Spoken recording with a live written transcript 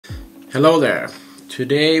Hello there.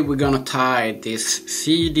 Today we're gonna tie this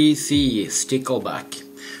CDC Stickleback,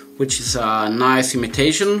 which is a nice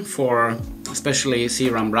imitation for especially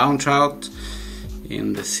Searun brown trout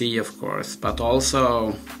in the sea, of course, but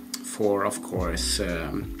also for, of course,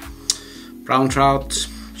 brown trout,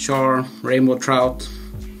 shore, rainbow trout,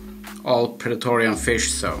 all predatory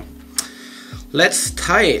fish. So let's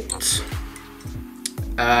tie it.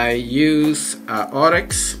 I use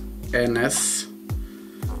Ahrex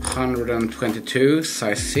NS122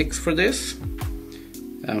 size 6 for this,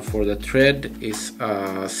 and for the thread is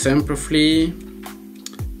Semperfli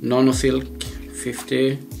Nano silk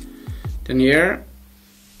 50 denier,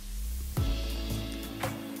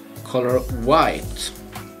 color white.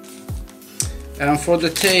 And for the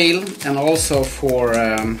tail and also for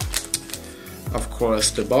of course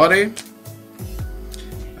the body,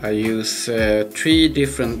 I use 3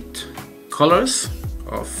 different colors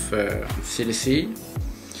of CDC,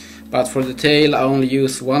 but for the tail I only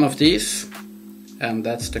use one of these, and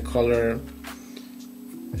that's the color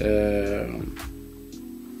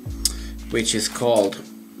which is called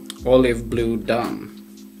olive blue dun.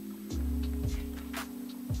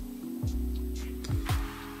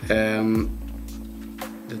 The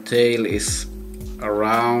tail is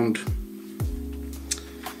around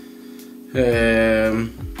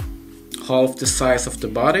half the size of the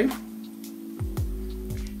body.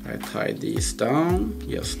 I tie these down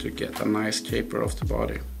just to get a nice taper of the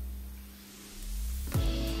body.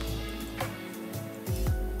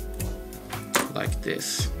 Like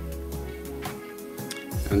this.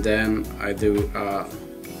 And then I do a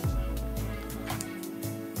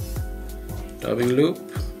dubbing loop.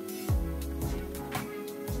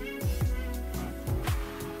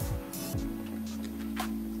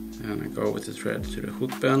 And I go with the thread to the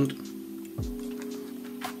hook bend.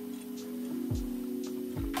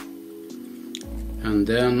 And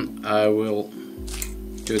then I will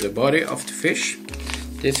do the body of the fish.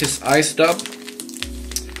 This is ice dub,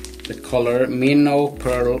 the color Minnow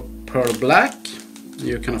pearl black.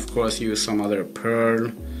 You can of course use some other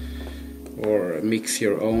pearl or mix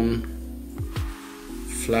your own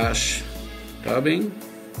flash dubbing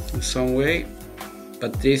in some way,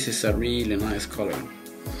 but this is a really nice color,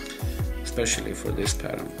 especially for this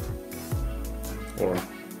pattern or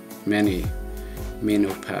many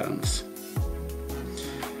Minnow patterns.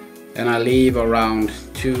 And I leave around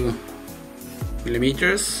 2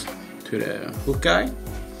 millimeters to the hook eye.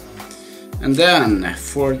 And then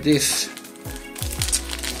for this,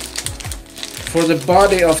 for the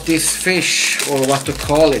body of this fish, or what to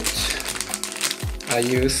call it, I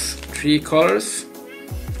use 3 colors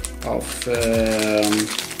of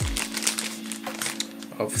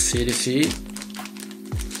CDC,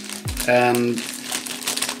 and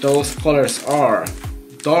those colors are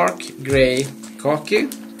dark gray Khaki,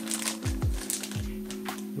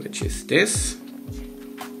 which is this,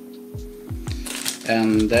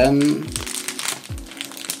 and then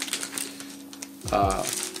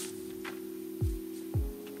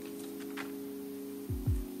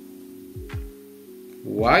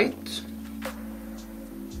white,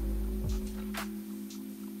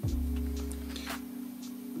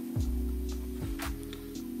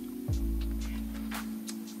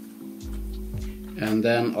 and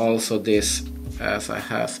then also this as I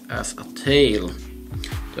have as a tail,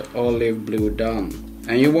 the olive blue dun.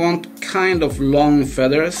 And you want kind of long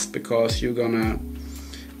feathers because you're gonna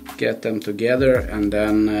get them together and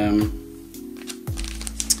then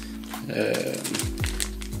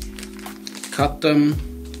cut them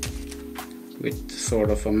with sort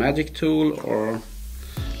of a magic tool, or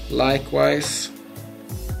likewise.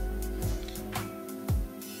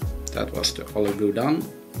 That was the olive blue dun.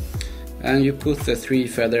 And you put the 3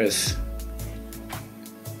 feathers,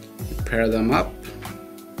 you pair them up.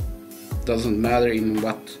 Doesn't matter in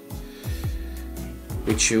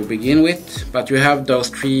which you begin with, but you have those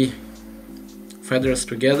 3 feathers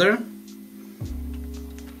together,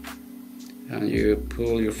 and you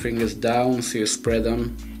pull your fingers down so you spread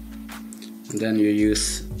them, and then you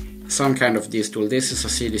use some kind of this tool. This is a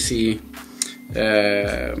CDC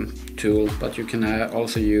tool, but you can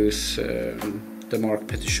also use the Mark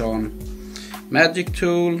Petition magic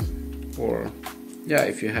tool, or yeah,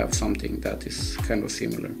 if you have something that is kind of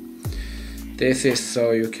similar. This is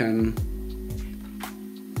so you can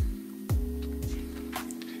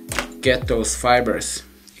get those fibers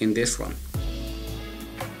in this one.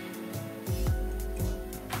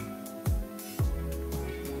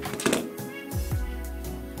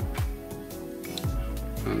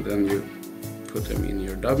 And then you put them in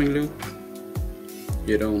your dubbing loop.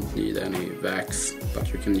 You don't need any wax,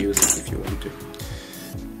 but you can use it if you want to.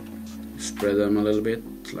 Spread them a little bit.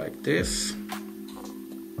 just like this,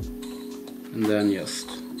 and then just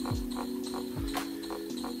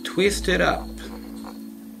twist it up.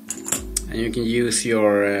 And you can use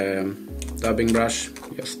your dubbing brush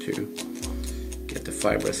just to get the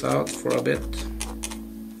fibers out for a bit.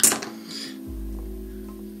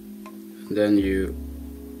 And then you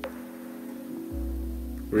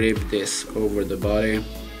rib this over the body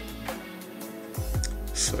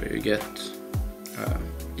so you get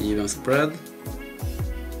even spread.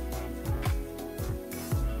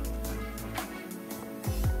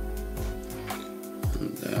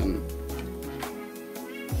 And then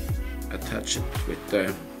attach it with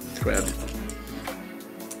the thread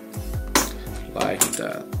like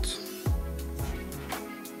that.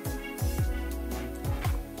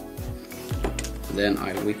 Then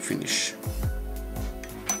I'll whip finish.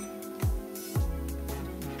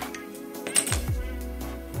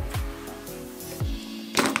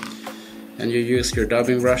 And you use your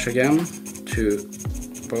dubbing brush again to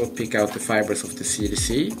both pick out the fibers of the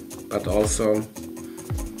CDC, but also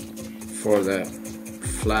for the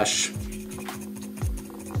flash.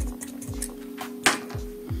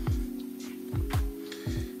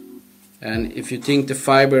 And if you think the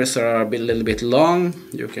fibers are a little bit long,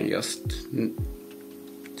 you can just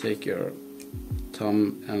take your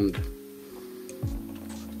thumb and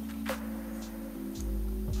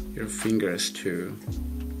your fingers to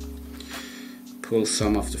pull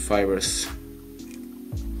some of the fibers.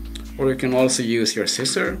 Or you can also use your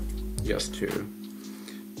scissor just to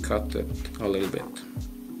cut it a little bit.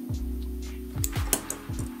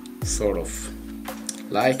 Sort of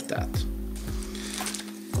like that.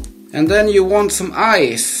 And then you want some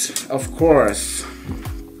eyes, of course.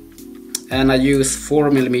 And I use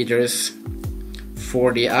 4mm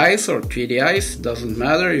 4D eyes or 3D eyes, doesn't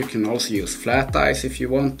matter. You can also use flat eyes if you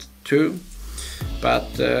want to.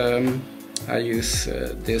 But I use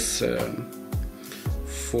this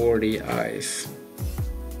 4D eyes.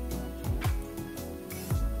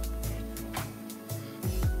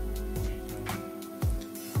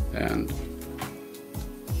 And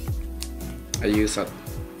I use a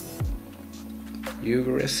UV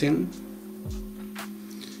resin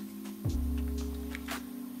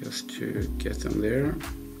just to get them there.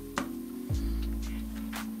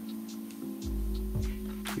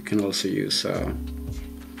 You can also use a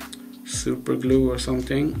super glue or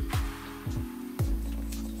something.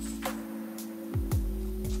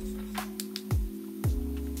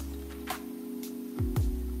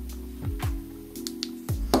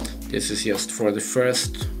 This is just for the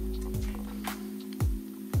first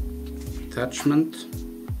attachment.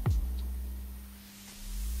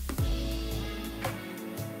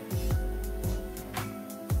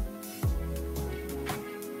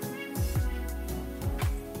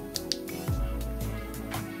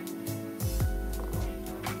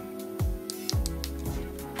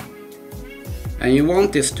 And you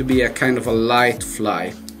want this to be a kind of a light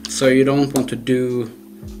fly, so you don't want to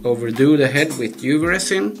overdo the head with UV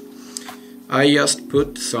resin. I just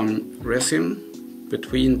put some resin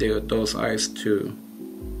between those eyes to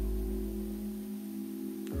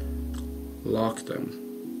lock them.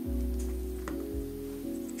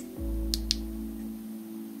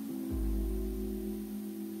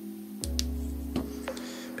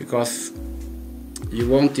 Because you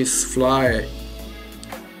want this fly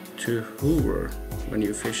to hover when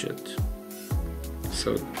you fish it.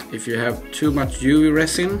 So if you have too much UV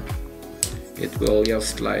resin, it will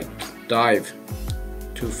just like dive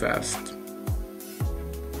too fast.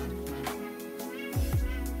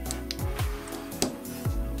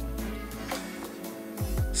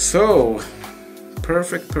 So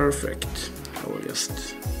perfect. I will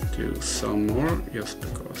just do some more just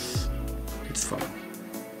because it's fun.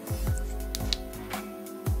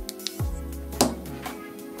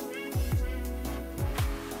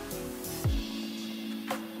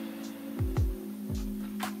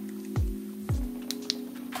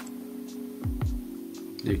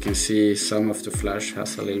 You can see some of the flash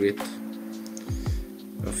has a little bit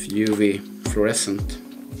of UV fluorescent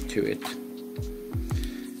to it.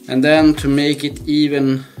 And then to make it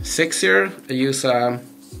even sexier, I use a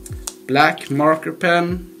black marker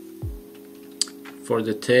pen for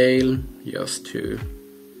the tail, just to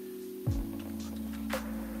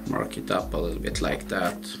mark it up a little bit like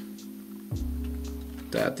that.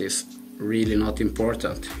 That is really not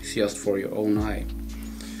important, it's just for your own eye.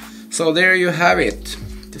 So there you have it,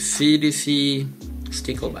 the CDC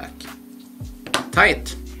Stickleback.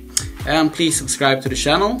 Tight! And please subscribe to the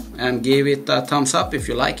channel and give it a thumbs up if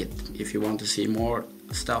you like it, if you want to see more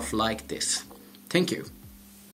stuff like this. Thank you.